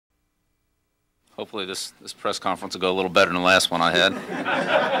Hopefully this press conference will go a little better than the last one I had.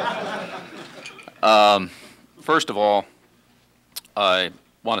 First of all, I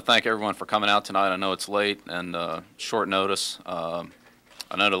want to thank everyone for coming out tonight. I know it's late and short notice. I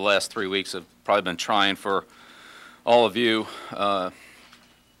know the last 3 weeks have probably been trying for all of you,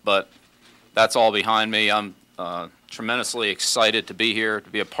 but that's all behind me. I'm tremendously excited to be here, to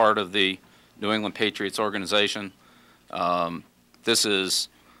be a part of the New England Patriots organization. This is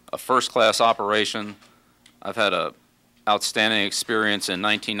a first-class operation. I've had an outstanding experience in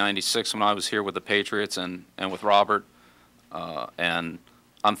 1996 when I was here with the Patriots and with Robert, and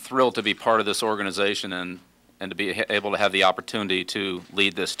I'm thrilled to be part of this organization and to be able to have the opportunity to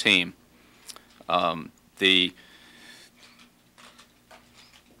lead this team. The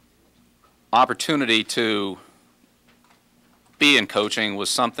opportunity to be in coaching was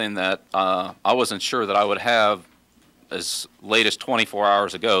something that I wasn't sure that I would have as late as 24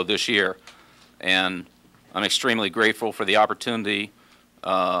 hours ago this year, and I'm extremely grateful for the opportunity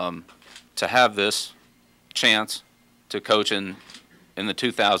to have this chance to coach in the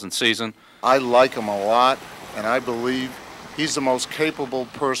 2000 season. I like him a lot, and I believe he's the most capable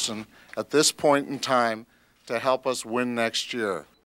person at this point in time to help us win next year.